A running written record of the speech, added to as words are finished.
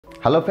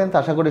Hello friends,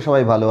 আশা করি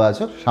সবাই ভালো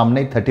আছো।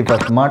 সামনেই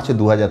 31 মার্চ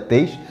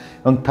 2023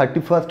 এবং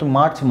 31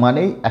 মার্চ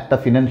মানেই একটা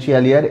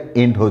ফিনান্সিয়াল ইয়ার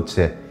এন্ড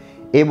হচ্ছে।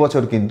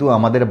 এবছর কিন্তু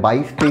আমাদের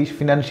 22-23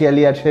 ফিনান্সিয়াল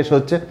ইয়ার শেষ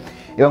হচ্ছে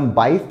এবং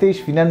 22-23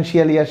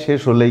 ফিনান্সিয়াল ইয়ার শেষ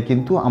হলেই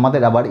কিন্তু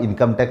আমাদের আবার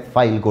ইনকাম ট্যাক্স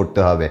ফাইল করতে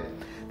হবে।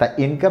 তা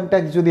ইনকাম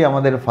ট্যাক্স যদি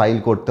আমাদের ফাইল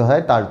করতে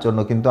হয় তার জন্য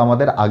কিন্তু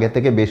আমাদের আগে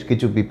থেকে বেশ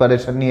কিছু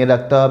প্রিপারেশন নিয়ে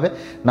রাখতে হবে,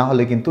 না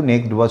হলে কিন্তু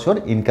নেক্সট বছর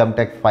ইনকাম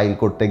ট্যাক্স ফাইল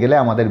করতে গেলে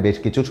আমাদের বেশ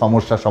কিছু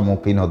সমস্যার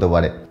সম্মুখীন হতে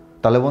পারে।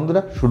 তাহলে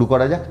বন্ধুরা শুরু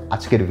করা যাক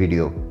আজকের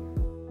ভিডিও।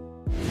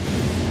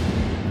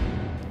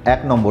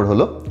 1 নম্বর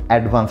হলো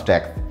অ্যাডভান্স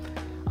ট্যাক্স।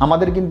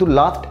 আমাদের কিন্তু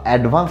লাস্ট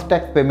অ্যাডভান্স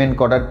ট্যাক্স পেমেন্ট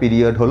করার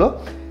পিরিয়ড হলো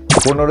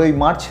 15ই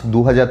মার্চ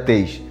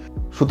 2023।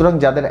 সুতরাং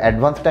যাদের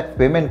অ্যাডভান্স ট্যাক্স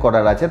পেমেন্ট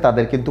করার আছে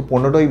তাদের কিন্তু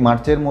 15ই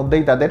মার্চের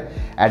মধ্যেই তাদের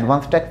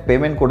অ্যাডভান্স ট্যাক্স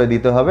পেমেন্ট করে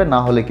দিতে হবে, না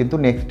হলে কিন্তু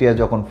নেক্সট ইয়ার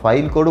যখন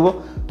ফাইল করব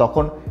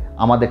তখন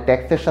আমাদের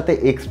ট্যাক্সের সাথে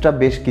এক্সট্রা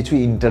বেশ কিছু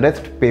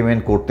ইন্টারেস্ট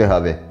পেমেন্ট করতে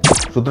হবে।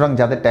 সুতরাং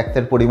যাদের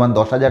ট্যাক্সের পরিমাণ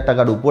 10,000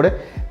 টাকার উপরে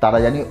তারা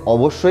জানি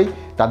অবশ্যই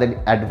তাদের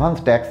অ্যাডভান্স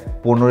ট্যাক্স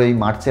 15ই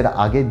মার্চের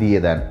আগে দিয়ে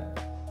দেন।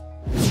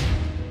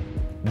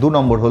 2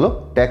 নম্বর হলো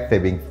ট্যাক্স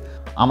সেভিংস।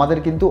 আমাদের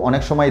কিন্তু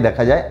অনেক সময়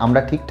দেখা যায়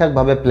আমরা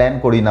ঠিকঠাকভাবে প্ল্যান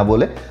করি না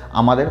বলে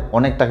আমাদের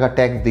অনেক টাকা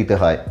ট্যাক্স দিতে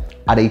হয়,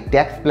 আর এই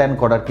ট্যাক্স প্ল্যান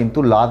করার কিন্তু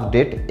লাস্ট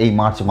ডেট এই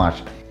মার্চ মাস।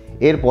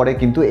 এরপরে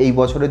কিন্তু এই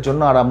বছরের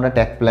জন্য আর আমরা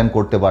ট্যাক্স প্ল্যান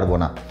করতে পারবো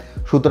না।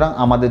 সুতরাং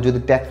আমাদের যদি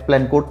ট্যাক্স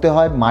প্ল্যান করতে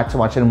হয় মার্চ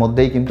মাসের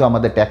মধ্যেই কিন্তু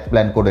আমাদের ট্যাক্স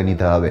প্ল্যান করে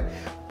নিতে হবে।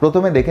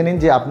 প্রথমে দেখে নিন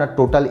যে আপনার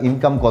টোটাল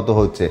ইনকাম কত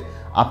হচ্ছে।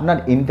 আপনার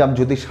ইনকাম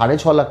যদি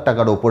 6.5 লাখ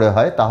টাকার ওপরে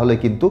হয় তাহলে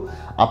কিন্তু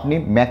আপনি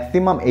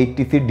ম্যাক্সিমাম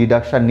 80C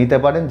ডিডাকশান নিতে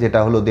পারেন, যেটা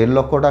হলো 1.5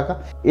 লক্ষ টাকা।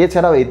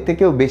 এছাড়াও এর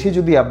থেকেও বেশি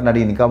যদি আপনার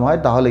ইনকাম হয়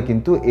তাহলে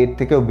কিন্তু এর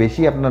থেকেও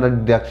বেশি আপনারা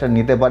ডিডাকশান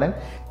নিতে পারেন,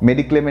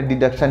 মেডিক্লেমের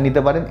ডিডাকশান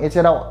নিতে পারেন।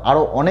 এছাড়াও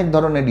আরও অনেক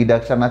ধরনের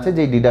ডিডাকশান আছে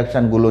যেই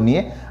ডিডাকশানগুলো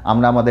নিয়ে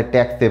আমরা আমাদের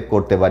ট্যাক্স সেভ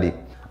করতে পারি।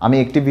 আমি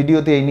একটি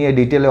ভিডিওতে এই নিয়ে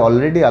ডিটেলে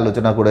অলরেডি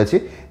আলোচনা করেছি,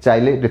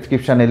 চাইলে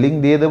ডেসক্রিপশানে লিঙ্ক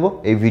দিয়ে দেবো,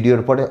 এই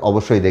ভিডিওর পরে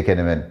অবশ্যই দেখে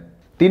নেবেন।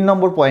 3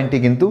 নম্বর পয়েন্টটি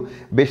কিন্তু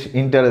বেশ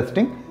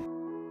ইন্টারেস্টিং।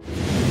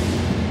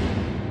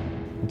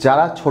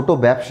 যারা ছোট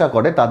ব্যবসা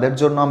করে তাদের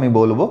জন্য আমি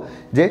বলবো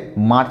যে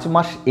মার্চ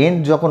মাস এন্ড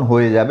যখন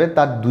হয়ে যাবে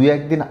তার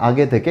 2-1 দিন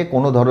আগে থেকে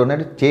কোনো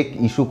ধরনের চেক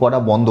ইস্যু করা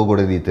বন্ধ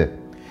করে দিতে।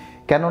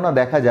 কেননা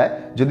দেখা যায়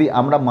যদি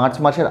আমরা মার্চ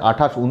মাসের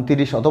 28,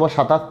 29 অথবা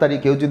 27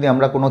 তারিখেও যদি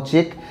আমরা কোনো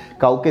চেক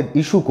কাউকে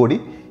ইস্যু করি,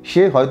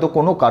 সে হয়তো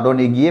কোনো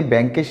কারণে গিয়ে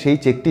ব্যাংকে সেই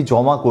চেকটি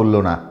জমা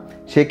করলো না।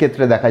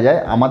 সেক্ষেত্রে দেখা যায়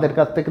আমাদের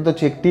কাছ থেকে তো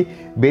চেকটি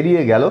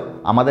বেরিয়ে গেল,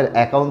 আমাদের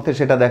অ্যাকাউন্টে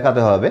সেটা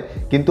দেখাতে হবে,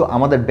 কিন্তু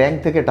আমাদের ব্যাংক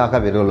থেকে টাকা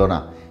বেরোলো না।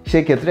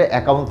 সেক্ষেত্রে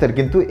অ্যাকাউন্টের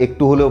কিন্তু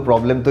একটু হলেও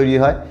প্রবলেম তৈরি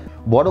হয়।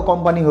 বড়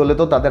কোম্পানি হলে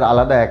তো তাদের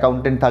আলাদা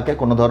অ্যাকাউন্টেন্ট থাকে,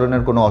 কোনো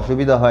ধরনের কোনো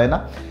অসুবিধা হয় না,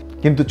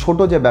 কিন্তু ছোট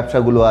যে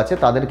ব্যবসাগুলো আছে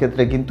তাদের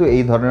ক্ষেত্রে কিন্তু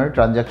এই ধরনের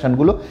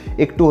ট্রানজ্যাকশানগুলো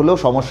একটু হলেও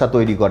সমস্যা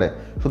তৈরি করে।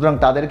 সুতরাং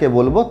তাদেরকে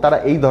বলবো তারা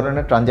এই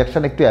ধরনের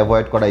ট্রানজ্যাকশান একটু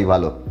অ্যাভয়েড করাই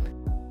ভালো।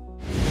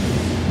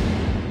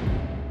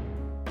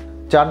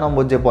 4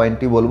 নম্বর যে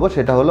পয়েন্টটি বলবো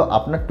সেটা হলো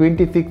আপনার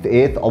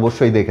 26A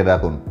অবশ্যই দেখে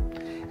রাখুন।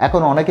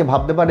 এখন অনেকে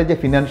ভাবতে পারে যে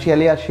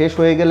ফিনান্সিয়াল ইয়ার শেষ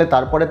হয়ে গেলে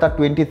তারপরে তার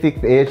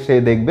 26A সে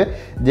দেখবে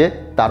যে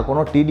তার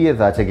কোনো টিডিএস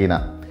আছে কি না,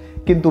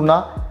 কিন্তু না,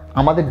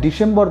 আমাদের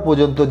ডিসেম্বর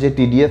পর্যন্ত যে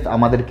টিডিএস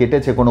আমাদের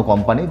কেটেছে কোনো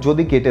কোম্পানি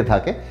যদি কেটে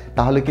থাকে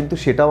তাহলে কিন্তু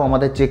সেটাও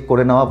আমাদের চেক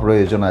করে নেওয়া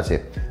প্রয়োজন আছে।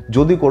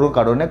 যদি কোনো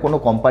কারণে কোনো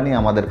কোম্পানি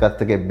আমাদের কাছ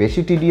থেকে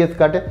বেশি টিডিএস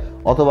কাটে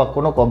অথবা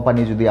কোনো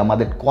কোম্পানি যদি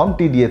আমাদের কম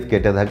টিডিএস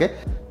কেটে থাকে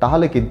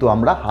তাহলে কিন্তু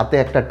আমরা হাতে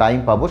একটা টাইম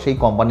পাবো সেই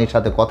কোম্পানির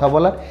সাথে কথা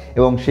বলার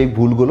এবং সেই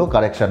ভুলগুলো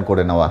কারেকশান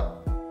করে নেওয়ার।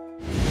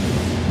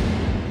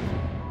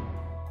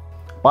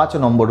 5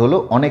 নম্বর হলো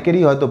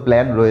অনেকেরই হয়তো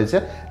প্ল্যান রয়েছে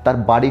তার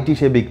বাড়িটি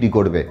সে বিক্রি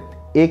করবে।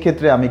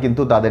 এক্ষেত্রে আমি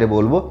কিন্তু তাদের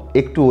বলবো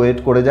একটু ওয়েট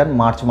করে যান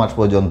মার্চ মাস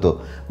পর্যন্ত।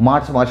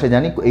 মার্চ মাসে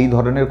জানি এই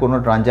ধরনের কোনো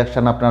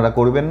ট্রানজ্যাকশান আপনারা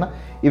করবেন না।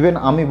 ইভেন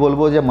আমি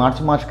বলবো যে মার্চ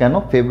মাস কেন,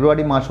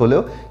 ফেব্রুয়ারি মাস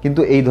হলেও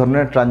কিন্তু এই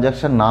ধরনের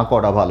ট্রানজ্যাকশান না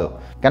করা ভালো।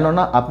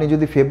 কেননা আপনি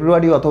যদি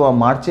ফেব্রুয়ারি অথবা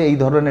মার্চে এই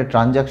ধরনের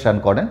ট্রানজ্যাকশান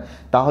করেন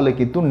তাহলে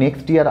কিন্তু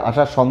নেক্সট ইয়ার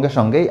আসার সঙ্গে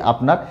সঙ্গেই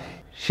আপনার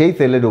সেই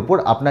সেলের উপর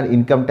আপনার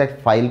ইনকাম ট্যাক্স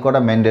ফাইল করা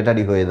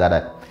ম্যান্ডেটারি হয়ে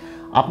দাঁড়ায়।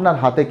 আপনার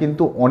হাতে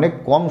কিন্তু অনেক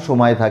কম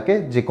সময় থাকে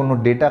যে কোনো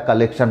ডেটা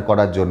কালেকশন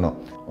করার জন্য।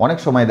 অনেক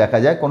সময় দেখা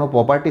যায় কোনো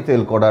প্রপার্টি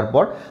সেল করার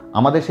পর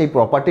আমাদের সেই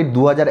প্রপার্টির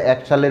 2001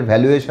 সালের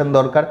ভ্যালুয়েশন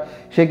দরকার,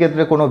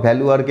 সেক্ষেত্রে কোনো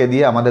ভ্যালুয়ারকে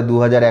দিয়ে আমাদের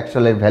 2001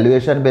 সালের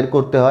ভ্যালুয়েশন বের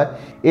করতে হয়।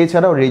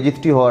 এছাড়াও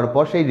রেজিস্ট্রি হওয়ার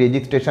পর সেই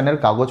রেজিস্ট্রেশনের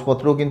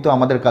কাগজপত্রও কিন্তু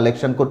আমাদের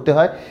কালেকশন করতে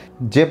হয়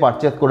যে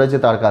পারচেস করেছে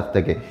তার কাছ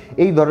থেকে।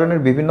 এই ধরনের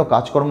বিভিন্ন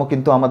কাজকর্ম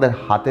কিন্তু আমাদের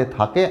হাতে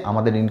থাকে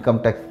আমাদের ইনকাম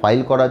ট্যাক্স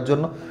ফাইল করার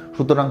জন্য।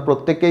 সুতরাং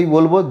প্রত্যেককেই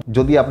বলবো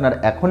যদি আপনার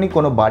এখনই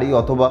কোনো বাড়ি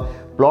অথবা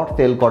প্লট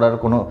সেল করার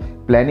কোনো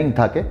প্ল্যানিং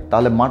থাকে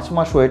তাহলে মার্চ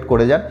মাস ওয়েট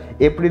করে যান,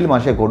 এপ্রিল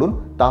মাসে করুন,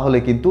 তাহলে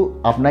কিন্তু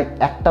আপনার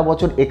একটা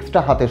বছর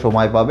এক্সট্রা হাতে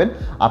সময় পাবেন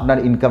আপনার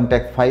ইনকাম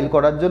ট্যাক্স ফাইল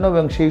করার জন্য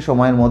এবং সেই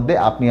সময়ের মধ্যে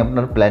আপনি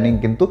আপনার প্ল্যানিং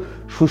কিন্তু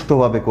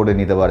সুষ্ঠুভাবে করে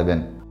নিতে পারবেন।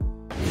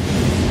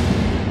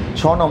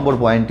 6 নম্বর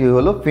পয়েন্টটি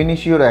হলো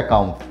ফিনিশ ইউর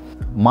অ্যাকাউন্ট।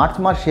 মার্চ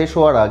মাস শেষ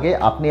হওয়ার আগে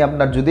আপনি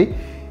আপনার যদি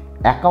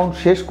অ্যাকাউন্ট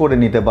শেষ করে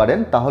নিতে পারেন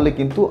তাহলে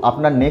কিন্তু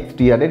আপনার নেক্সট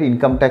ইয়ারের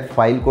ইনকাম ট্যাক্স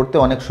ফাইল করতে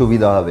অনেক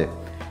সুবিধা হবে।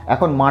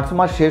 এখন মার্চ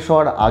মাস শেষ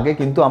হওয়ার আগে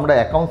কিন্তু আমরা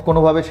অ্যাকাউন্টস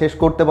কোনোভাবে শেষ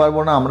করতে পারবো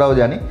না, আমরাও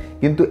জানি,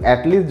 কিন্তু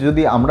অ্যাটলিস্ট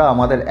যদি আমরা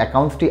আমাদের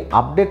অ্যাকাউন্টসটি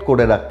আপডেট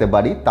করে রাখতে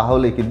পারি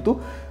তাহলে কিন্তু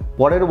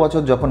পরের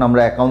বছর যখন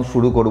আমরা অ্যাকাউন্ট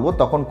শুরু করব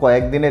তখন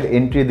কয়েকদিনের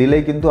এন্ট্রি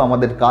দিলেই কিন্তু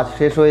আমাদের কাজ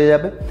শেষ হয়ে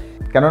যাবে।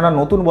 কেননা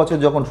নতুন বছর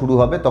যখন শুরু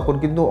হবে তখন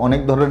কিন্তু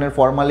অনেক ধরনের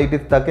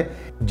ফর্মালিটিস থাকে,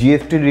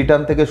 জিএসটির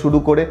রিটার্ন থেকে শুরু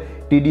করে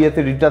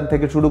টিডিএসের রিটার্ন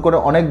থেকে শুরু করে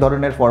অনেক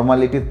ধরনের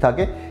ফর্মালিটিস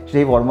থাকে,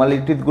 সেই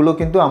ফর্মালিটিসগুলো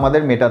কিন্তু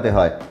আমাদের মেটাতে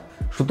হয়।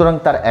 সুতরাং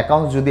তার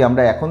অ্যাকাউন্টস যদি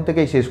আমরা এখন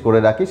থেকেই শেষ করে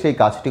রাখি সেই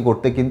কাজটি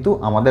করতে কিন্তু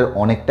আমাদের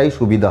অনেকটাই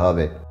সুবিধা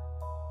হবে।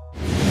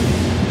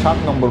 7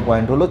 নম্বর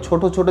পয়েন্ট হলো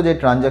ছোট ছোট যে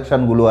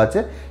ট্রানজ্যাকশানগুলো আছে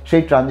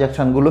সেই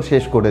ট্রানজ্যাকশানগুলো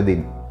শেষ করে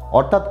দিন।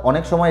 অর্থাৎ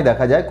অনেক সময়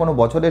দেখা যায় কোনো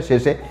বছরের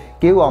শেষে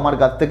কেউ আমার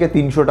কাছ থেকে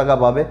 300 টাকা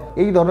পাবে,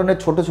 এই ধরনের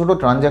ছোট ছোট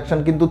ট্রানজ্যাকশান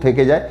কিন্তু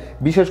থেকে যায়,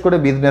 বিশেষ করে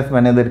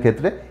বিজনেসম্যানেদের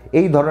ক্ষেত্রে।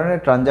 এই ধরনের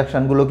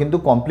ট্রানজ্যাকশানগুলো কিন্তু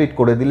কমপ্লিট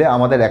করে দিলে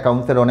আমাদের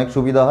অ্যাকাউন্টসের অনেক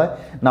সুবিধা হয়।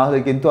 না হলে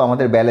কিন্তু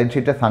আমাদের ব্যালেন্স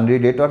শিটে সানড্রি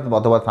ডেটর্স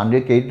অথবা সানড্রি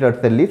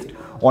ক্রেডিটর্সের লিস্ট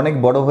অনেক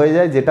বড় হয়ে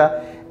যায়, যেটা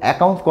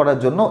অ্যাকাউন্টস করার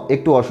জন্য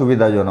একটু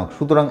অসুবিধাজনক।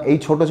 সুতরাং এই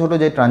ছোট ছোট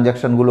যে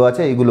ট্রানজ্যাকশানগুলো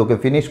আছে এইগুলোকে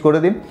ফিনিশ করে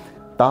দিন,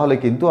 তাহলে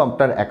কিন্তু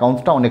আপনার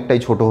অ্যাকাউন্টসটা অনেকটাই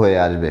ছোট হয়ে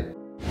আসবে।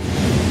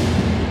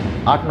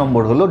 8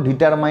 নম্বর হলো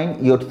determine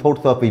your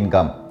source of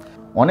income.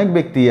 অনেক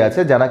ব্যক্তি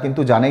আছে যারা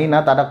কিন্তু জানেই না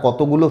তারা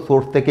কতগুলো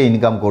সোর্স থেকে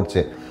ইনকাম করছে।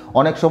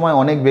 অনেক সময়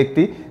অনেক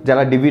ব্যক্তি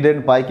যারা ডিভিডেন্ড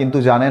পায় কিন্তু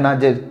জানে না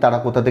যে তারা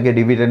কোথা থেকে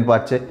ডিভিডেন্ড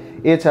পাচ্ছে।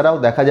 এছাড়াও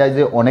দেখা যায়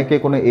যে অনেকে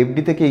কোনো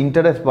এফডি থেকে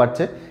ইন্টারেস্ট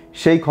পাচ্ছে,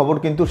 সেই খবর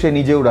কিন্তু সে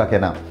নিজেও রাখে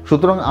না।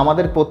 সুতরাং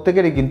আমাদের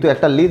প্রত্যেকেরই কিন্তু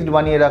একটা লিস্ট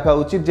বানিয়ে রাখা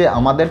উচিত যে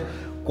আমাদের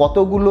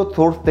কতগুলো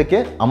সোর্স থেকে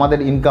আমাদের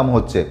ইনকাম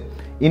হচ্ছে।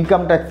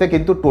 ইনকাম ট্যাক্সে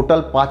কিন্তু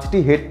টোটাল 5টি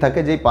হেড থাকে,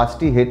 যেই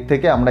 5টি হেড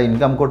থেকে আমরা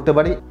ইনকাম করতে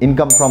পারি।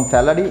 Income from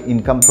salary,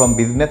 income from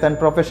business and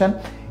profession,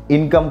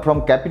 income from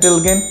capital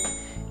gain,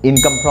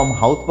 income from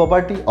house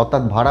property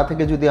অর্থাৎ ভাড়া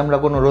থেকে যদি আমরা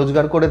কোনো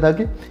রোজগার করে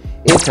থাকি,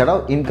 এছাড়াও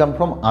ইনকাম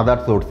ফ্রম আদার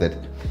সোর্সেস।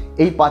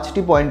 এই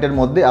 5টি পয়েন্টের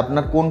মধ্যে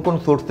আপনার কোন কোন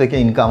সোর্স থেকে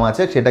ইনকাম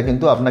আছে সেটা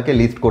কিন্তু আপনাকে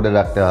লিস্ট করে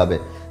রাখতে হবে,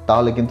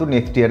 তাহলে কিন্তু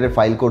নেক্সট ইয়ারের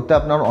ফাইল করতে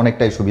আপনার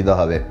অনেকটাই সুবিধা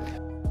হবে।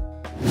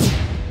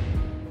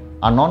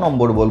 আর 9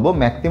 নম্বর বলবো,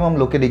 ম্যাক্সিমাম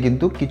লোকেরই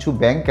কিন্তু কিছু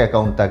ব্যাঙ্ক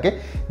অ্যাকাউন্ট থাকে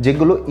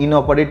যেগুলো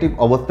ইনঅপারেটিভ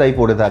অবস্থায়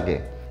পড়ে থাকে,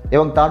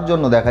 এবং তার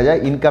জন্য দেখা যায়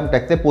ইনকাম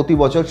ট্যাক্সে প্রতি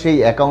বছর সেই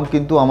অ্যাকাউন্ট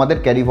কিন্তু আমাদের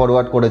ক্যারি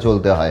ফরওয়ার্ড করে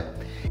চলতে হয়।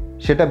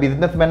 সেটা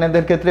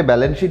বিজনেসম্যানদের ক্ষেত্রে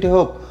ব্যালেন্স শিটে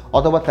হোক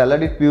অথবা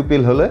স্যালারিড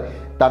পিউপিল হলে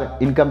তার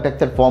ইনকাম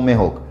ট্যাক্সের ফর্মে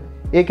হোক।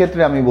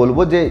 এক্ষেত্রে আমি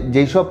বলবো যে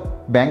যেই সব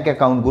ব্যাঙ্ক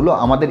অ্যাকাউন্টগুলো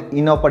আমাদের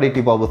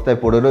ইনঅপারেটিভ অবস্থায়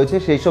পড়ে রয়েছে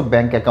সেই সব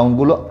ব্যাঙ্ক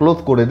অ্যাকাউন্টগুলো ক্লোজ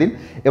করে দিন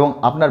এবং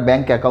আপনার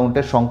ব্যাঙ্ক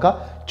অ্যাকাউন্টের সংখ্যা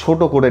ছোট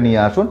করে নিয়ে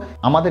আসুন।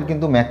 আমাদের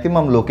কিন্তু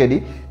ম্যাক্সিমাম লোকেরই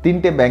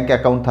 3টে ব্যাঙ্ক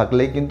অ্যাকাউন্ট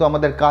থাকলেই কিন্তু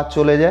আমাদের কাজ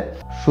চলে যায়।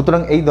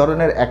 সুতরাং এই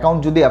ধরনের অ্যাকাউন্ট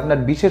যদি আপনার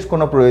বিশেষ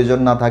কোনো প্রয়োজন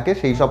না থাকে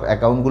সেই সব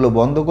অ্যাকাউন্টগুলো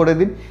বন্ধ করে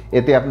দিন,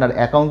 এতে আপনার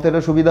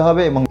অ্যাকাউন্টেরও সুবিধা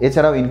হবে এবং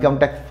এছাড়াও ইনকাম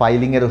ট্যাক্স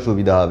ফাইলিংয়েরও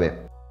সুবিধা হবে।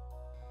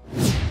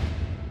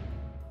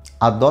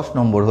 আর 10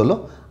 নম্বর হলো,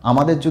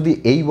 আমাদের যদি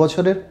এই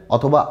বছরের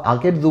অথবা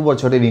আগের 2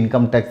 বছরের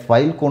ইনকাম ট্যাক্স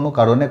ফাইল কোনো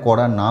কারণে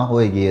করা না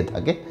হয়ে গিয়ে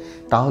থাকে,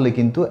 তাহলে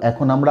কিন্তু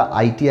এখন আমরা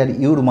আইটিআর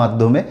ইউর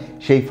মাধ্যমে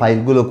সেই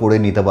ফাইলগুলো করে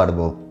নিতে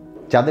পারবো।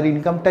 যাদের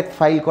ইনকাম ট্যাক্স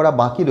ফাইল করা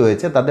বাকি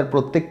রয়েছে তাদের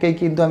প্রত্যেককেই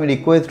কিন্তু আমি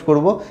রিকোয়েস্ট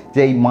করব যে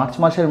এই মার্চ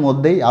মাসের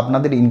মধ্যেই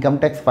আপনাদের ইনকাম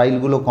ট্যাক্স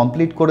ফাইলগুলো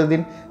কমপ্লিট করে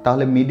দিন,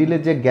 তাহলে মিডিলে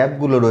যে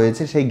গ্যাপগুলো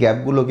রয়েছে সেই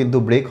গ্যাপগুলো কিন্তু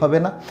ব্রেক হবে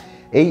না।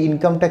 এই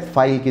ইনকাম ট্যাক্স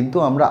ফাইল কিন্তু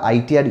আমরা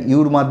আইটিআর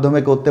ইউর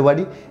মাধ্যমে করতে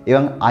পারি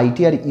এবং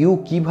আইটিআর ইউ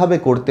কীভাবে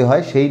করতে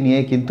হয় সেই নিয়ে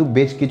কিন্তু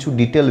বেশ কিছু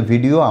ডিটেল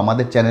ভিডিও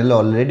আমাদের চ্যানেলে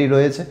অলরেডি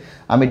রয়েছে,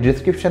 আমি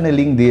ডিসক্রিপশানে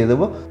লিঙ্ক দিয়ে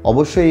দেবো,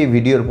 অবশ্যই এই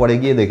ভিডিওর পরে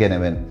গিয়ে দেখে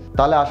নেবেন।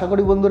 তাহলে আশা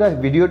করি বন্ধুরা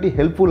ভিডিওটি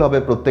হেল্পফুল হবে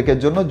প্রত্যেকের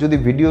জন্য। যদি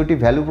ভিডিওটি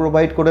ভ্যালু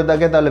প্রোভাইড করে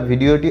থাকে তাহলে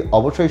ভিডিওটি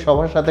অবশ্যই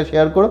সবার সাথে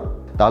শেয়ার করো।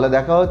 তাহলে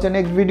দেখা হচ্ছে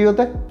নেক্সট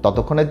ভিডিওতে,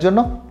 ততক্ষণের জন্য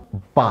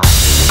বাই।